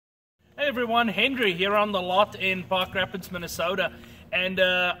everyone, Henry here on the lot in Park Rapids, Minnesota, and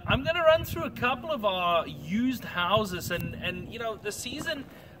I'm going to run through a couple of our used houses, and you know,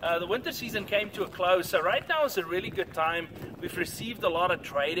 the winter season came to a close, so right now is a really good time. We've received a lot of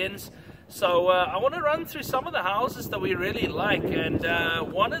trade-ins, so I want to run through some of the houses that we really like,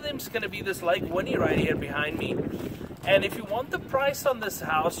 and one of them is going to be this Lake Winnie right here behind me. And if you want the price on this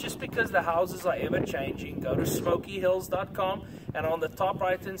house, just because the houses are ever changing, go to SmokyHills.com, and on the top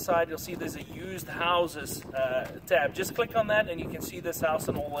right hand side you'll see there's a used houses tab. Just click on that and you can see this house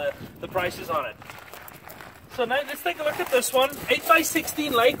and all the prices on it. So now let's take a look at this one.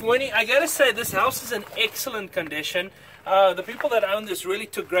 8x16 Lake Winnie. I gotta say, this house is in excellent condition. The people that own this really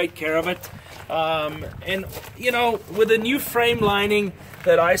took great care of it. And you know, with the new frame lining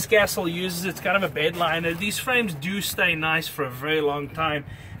that Ice Castle uses, it's kind of a bed liner. These frames do stay nice for a very long time,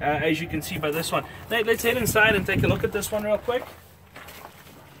 as you can see by this one. Now, let's head inside and take a look at this one real quick.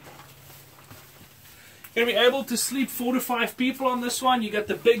 You're going to be able to sleep 4 to 5 people on this one. You got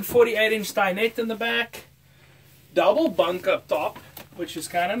the big 48-inch dinette in the back. Double bunk up top, which is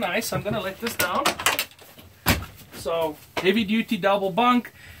kind of nice. I'm going to let this down. So, heavy duty double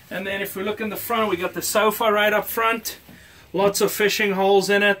bunk. And then if we look in the front, we got the sofa right up front. Lots of fishing holes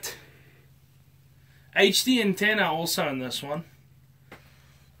in it. HD antenna also in this one.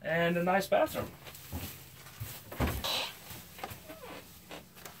 And a nice bathroom.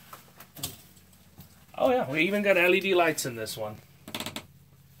 Oh yeah, we even got LED lights in this one.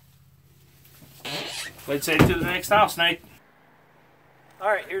 Let's head to the next house, Nate.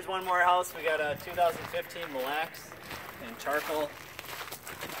 Alright, here's one more house. We got a 2015 Mille Lacs in charcoal.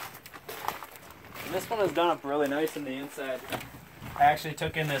 And this one is done up really nice in the inside. I actually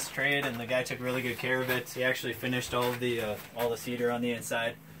took in this trade and the guy took really good care of it. He actually finished all the cedar on the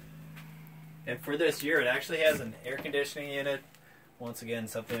inside. And for this year, it actually has an air conditioning unit. Once again,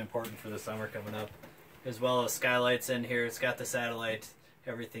 something important for the summer coming up. As well as skylights in here. It's got the satellite,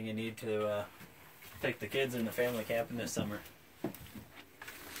 everything you need to take the kids and the family camping this summer. Let's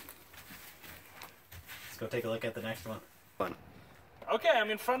go take a look at the next one. Okay, I'm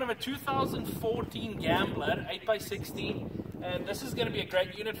in front of a 2014 Gambler 8x16, and this is going to be a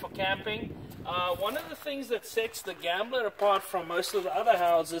great unit for camping. One of the things that sets the Gambler apart from most of the other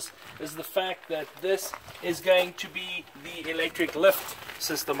houses is the fact that this is going to be the electric lift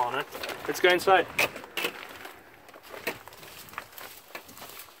system on it. Let's go inside.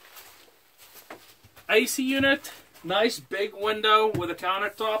 AC unit, nice big window with the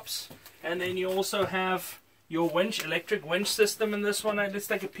countertops, and then you also have your winch, electric winch system in this one. Let's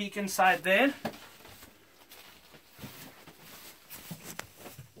take a peek inside there.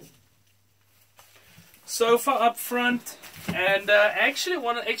 Sofa up front, and actually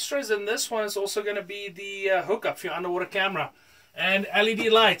one of the extras in this one is also going to be the hookup for your underwater camera and LED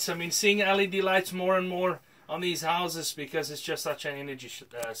lights. I mean, seeing LED lights more and more on these houses because it's just such an energy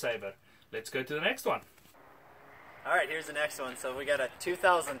saver. Let's go to the next one. Alright, here's the next one. So we got a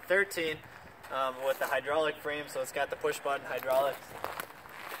 2013 with the hydraulic frame, so it's got the push button hydraulics.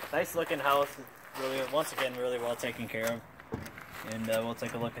 Nice looking house, really, once again, really well taken care of. And we'll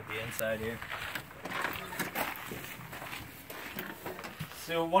take a look at the inside here.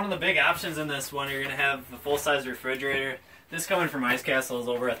 So one of the big options in this one, you're going to have a full-size refrigerator. This coming from Ice Castle is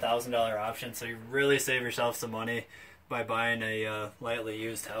over $1,000 option, so you really save yourself some money by buying a lightly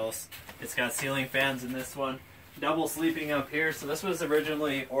used house. It's got ceiling fans in this one. Double sleeping up here. So this was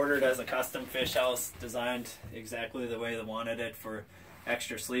originally ordered as a custom fish house, designed exactly the way they wanted it for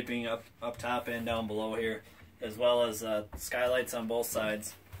extra sleeping up top and down below here, as well as skylights on both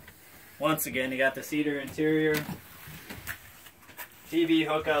sides. Once again, you got the cedar interior, TV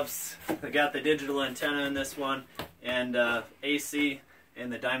hookups. They got the digital antenna in this one, and AC and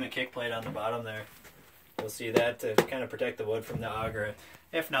the diamond kick plate on the bottom there. You'll see that to kind of protect the wood from the auger.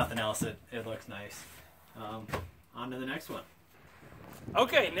 If nothing else, it looks nice. On to the next one.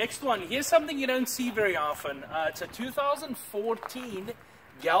 Okay, next one. Here's something you don't see very often. It's a 2014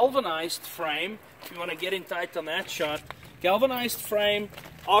 galvanized frame. If you want to get in tight on that shot. Galvanized frame,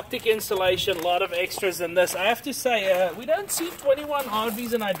 Arctic insulation, a lot of extras in this. I have to say, we don't see 21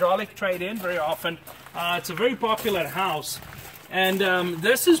 RVs and hydraulic trade-in very often. It's a very popular house. And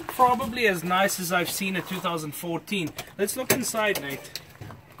this is probably as nice as I've seen a 2014. Let's look inside, Nate.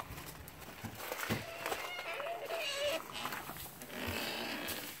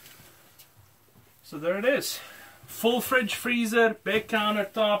 So there it is. Full fridge freezer, big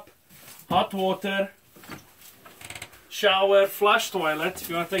countertop, hot water, shower, flush toilet. If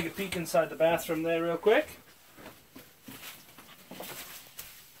you want to take a peek inside the bathroom there real quick.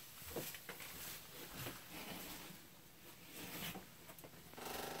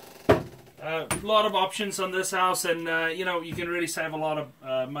 A lot of options on this house, and you know, you can really save a lot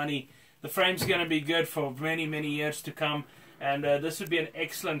of money. The frame's going to be good for many, many years to come, and this would be an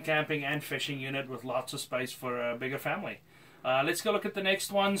excellent camping and fishing unit with lots of space for a bigger family. Let's go look at the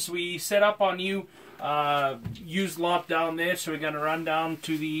next ones. We set up our new used lot down there, so we're going to run down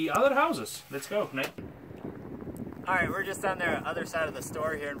to the other houses. Let's go, Nate. Alright, we're just on the other side of the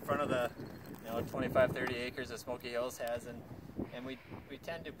store here in front of the 25-30 acres that Smoky Hills has, and we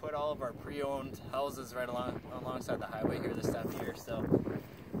tend to put all of our pre-owned houses right alongside the highway here this time of year. So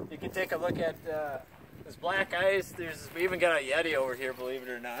you can take a look at this black ice. We even got a Yeti over here, believe it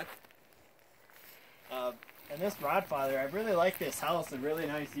or not. And this Rodfather, I really like this house, a really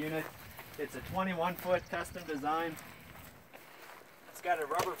nice unit. It's a 21-foot custom design. It's got a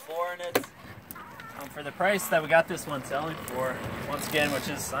rubber floor in it. For the price that we got this one selling for, once again, which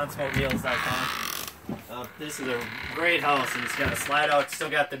is on SmokyHills.com. This is a great house, and it's got a slide out, still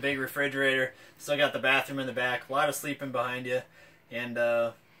got the big refrigerator, still got the bathroom in the back, a lot of sleeping behind you, and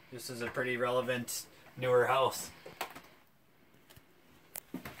this is a pretty relevant, newer house.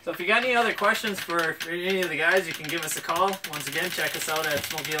 So if you got any other questions for any of the guys, you can give us a call. Once again, check us out at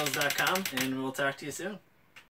SmokyHills.com, and we'll talk to you soon.